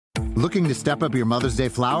Looking to step up your Mother's Day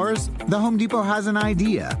flowers? The Home Depot has an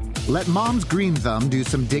idea. Let Mom's Green Thumb do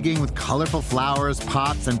some digging with colorful flowers,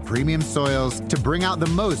 pots, and premium soils to bring out the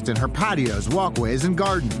most in her patios, walkways, and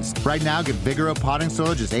gardens. Right now, get Vigoro potting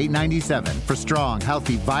soil just $8.97 for strong,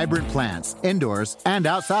 healthy, vibrant plants, indoors and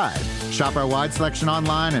outside. Shop our wide selection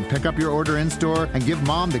online and pick up your order in-store and give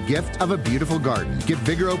Mom the gift of a beautiful garden. Get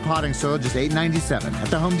Vigoro potting soil just $8.97 at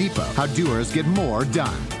the Home Depot. How doers get more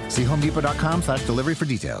done. See homedepot.com/delivery for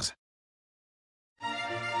details.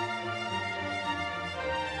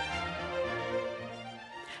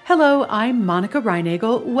 Hello, I'm Monica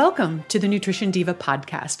Reinagel. Welcome to the Nutrition Diva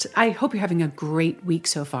podcast. I hope you're having a great week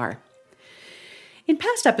so far. In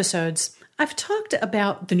past episodes, I've talked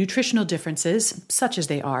about the nutritional differences, such as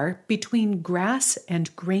they are, between grass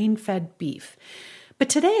and grain-fed beef. But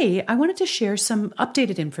today, I wanted to share some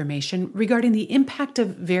updated information regarding the impact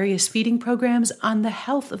of various feeding programs on the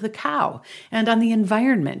health of the cow and on the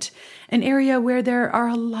environment, an area where there are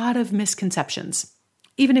a lot of misconceptions.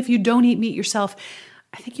 Even if you don't eat meat yourself,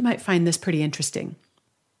 I think you might find this pretty interesting.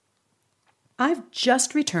 I've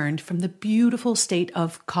just returned from the beautiful state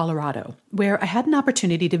of Colorado, where I had an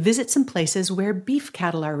opportunity to visit some places where beef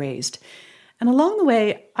cattle are raised. And along the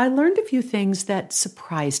way, I learned a few things that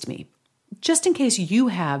surprised me. Just in case you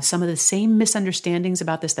have some of the same misunderstandings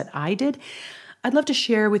about this that I did, I'd love to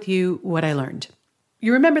share with you what I learned.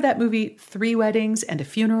 You remember that movie, 3 Weddings and a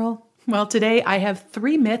Funeral? Well, today I have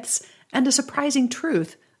 3 myths and a surprising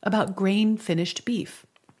truth about grain-finished beef.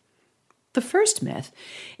 The first myth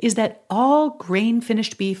is that all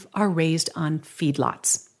grain-finished beef are raised on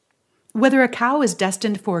feedlots. Whether a cow is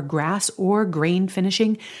destined for grass or grain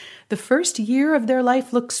finishing, the first year of their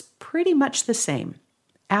life looks pretty much the same.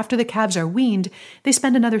 After the calves are weaned, they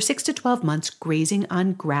spend another 6 to 12 months grazing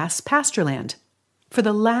on grass pasture land. For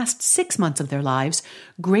the last 6 months of their lives,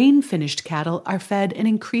 grain-finished cattle are fed an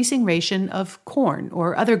increasing ration of corn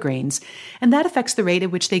or other grains, and that affects the rate at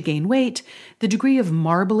which they gain weight, the degree of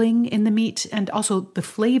marbling in the meat, and also the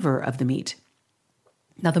flavor of the meat.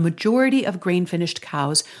 Now, the majority of grain-finished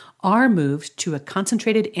cows are moved to a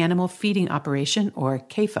concentrated animal feeding operation, or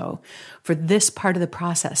CAFO, for this part of the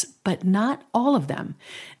process, but not all of them.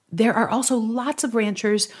 There are also lots of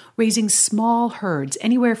ranchers raising small herds,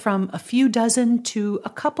 anywhere from a few dozen to a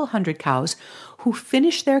couple hundred cows, who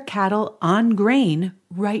finish their cattle on grain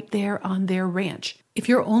right there on their ranch. If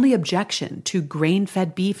your only objection to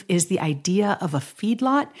grain-fed beef is the idea of a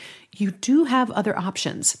feedlot, you do have other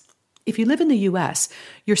options. If you live in the U.S.,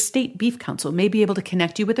 your state beef council may be able to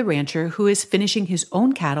connect you with a rancher who is finishing his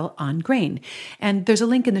own cattle on grain. And there's a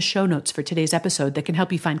link in the show notes for today's episode that can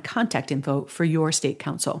help you find contact info for your state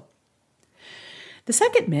council. The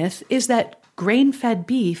second myth is that grain-fed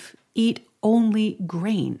beef eat only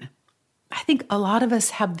grain. I think a lot of us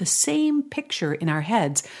have the same picture in our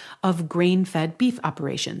heads of grain-fed beef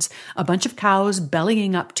operations, a bunch of cows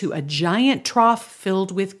bellying up to a giant trough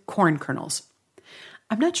filled with corn kernels.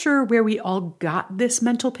 I'm not sure where we all got this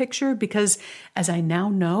mental picture because, as I now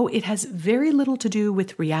know, it has very little to do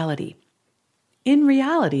with reality. In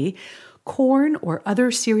reality, corn or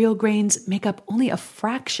other cereal grains make up only a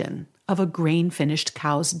fraction of a grain-finished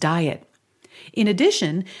cow's diet. In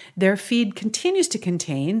addition, their feed continues to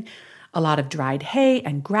contain a lot of dried hay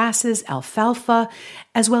and grasses, alfalfa,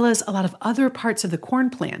 as well as a lot of other parts of the corn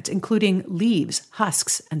plant, including leaves,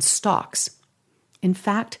 husks, and stalks. In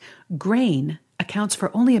fact, grain accounts for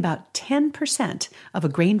only about 10% of a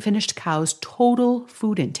grain-finished cow's total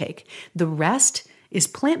food intake. The rest is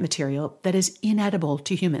plant material that is inedible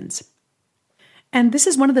to humans. And this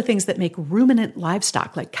is one of the things that make ruminant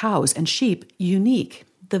livestock like cows and sheep unique.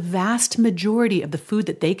 The vast majority of the food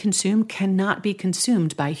that they consume cannot be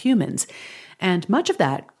consumed by humans. And much of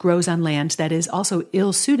that grows on land that is also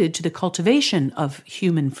ill-suited to the cultivation of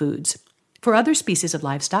human foods. For other species of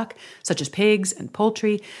livestock, such as pigs and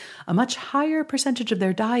poultry, a much higher percentage of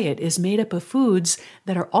their diet is made up of foods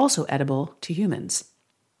that are also edible to humans.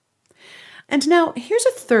 And now, here's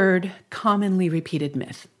a third commonly repeated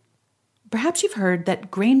myth. Perhaps you've heard that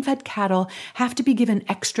grain-fed cattle have to be given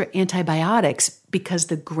extra antibiotics because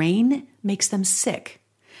the grain makes them sick.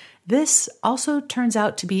 This also turns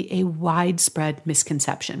out to be a widespread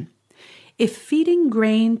misconception. If feeding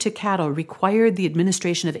grain to cattle required the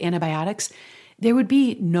administration of antibiotics, there would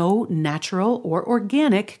be no natural or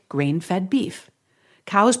organic grain-fed beef.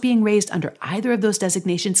 Cows being raised under either of those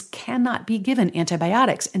designations cannot be given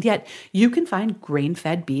antibiotics, and yet you can find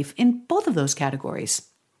grain-fed beef in both of those categories.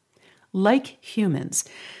 Like humans,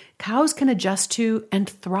 cows can adjust to and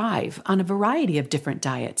thrive on a variety of different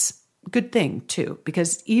diets. good thing too,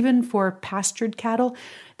 because even for pastured cattle,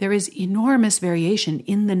 there is enormous variation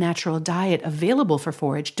in the natural diet available for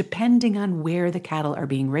forage depending on where the cattle are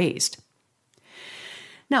being raised.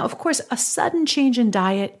 Now, of course, a sudden change in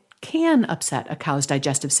diet can upset a cow's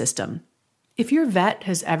digestive system. If your vet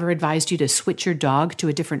has ever advised you to switch your dog to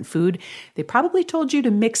a different food, they probably told you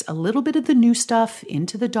to mix a little bit of the new stuff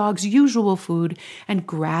into the dog's usual food and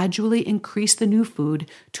gradually increase the new food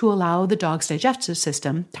to allow the dog's digestive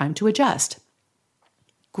system time to adjust.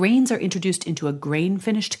 Grains are introduced into a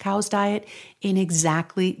grain-finished cow's diet in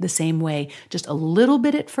exactly the same way, just a little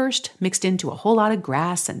bit at first, mixed into a whole lot of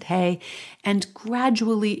grass and hay, and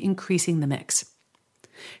gradually increasing the mix.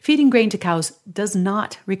 Feeding grain to cows does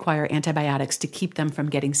not require antibiotics to keep them from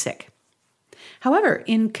getting sick. However,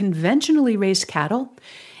 in conventionally raised cattle,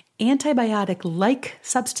 antibiotic-like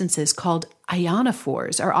substances called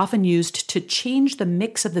ionophores are often used to change the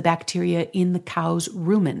mix of the bacteria in the cow's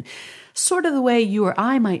rumen, sort of the way you or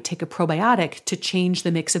I might take a probiotic to change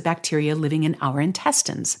the mix of bacteria living in our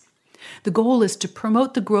intestines. The goal is to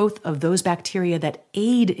promote the growth of those bacteria that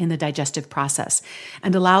aid in the digestive process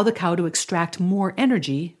and allow the cow to extract more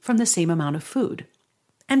energy from the same amount of food.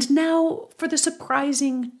 And now for the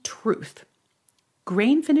surprising truth.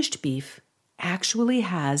 Grain-finished beef actually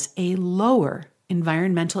has a lower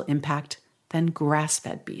environmental impact than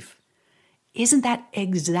grass-fed beef. Isn't that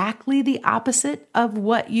exactly the opposite of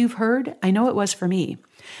what you've heard? I know it was for me.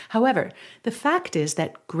 However, the fact is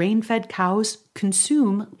that grain-fed cows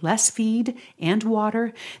consume less feed and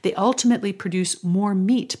water. They ultimately produce more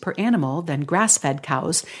meat per animal than grass-fed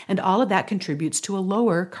cows, and all of that contributes to a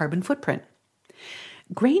lower carbon footprint.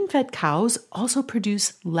 Grain-fed cows also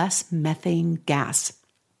produce less methane gas.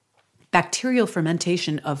 Bacterial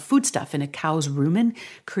fermentation of foodstuff in a cow's rumen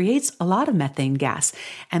creates a lot of methane gas,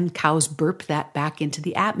 and cows burp that back into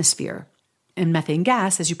the atmosphere. And methane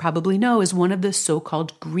gas, as you probably know, is one of the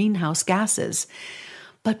so-called greenhouse gases.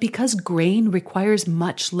 But because grain requires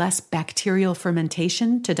much less bacterial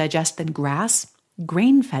fermentation to digest than grass,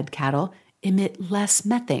 grain-fed cattle emit less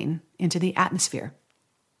methane into the atmosphere.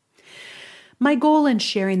 My goal in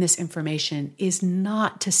sharing this information is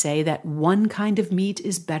not to say that one kind of meat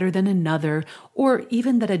is better than another, or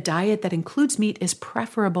even that a diet that includes meat is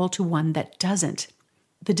preferable to one that doesn't.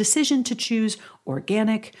 The decision to choose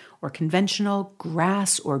organic or conventional,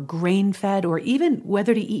 grass or grain-fed, or even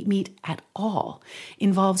whether to eat meat at all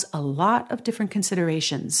involves a lot of different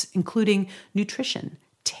considerations, including nutrition,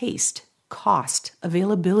 taste, cost,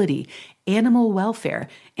 availability, animal welfare,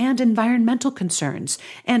 and environmental concerns,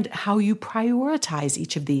 and how you prioritize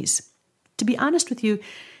each of these. To be honest with you,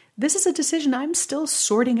 this is a decision I'm still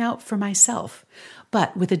sorting out for myself.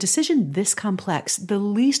 But with a decision this complex, the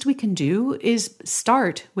least we can do is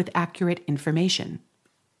start with accurate information.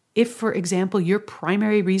 If, for example, your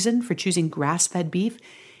primary reason for choosing grass-fed beef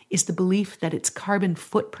is the belief that its carbon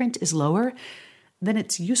footprint is lower, then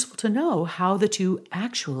it's useful to know how the two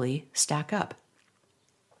actually stack up.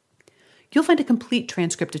 You'll find a complete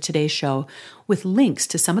transcript of today's show with links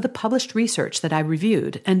to some of the published research that I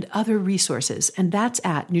reviewed and other resources, and that's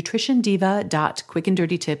at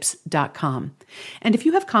nutritiondiva.quickanddirtytips.com. And if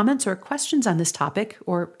you have comments or questions on this topic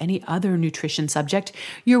or any other nutrition subject,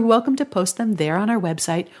 you're welcome to post them there on our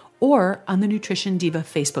website or on the Nutrition Diva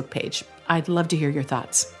Facebook page. I'd love to hear your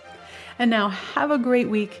thoughts. And now have a great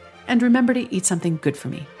week, and remember to eat something good for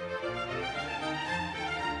me.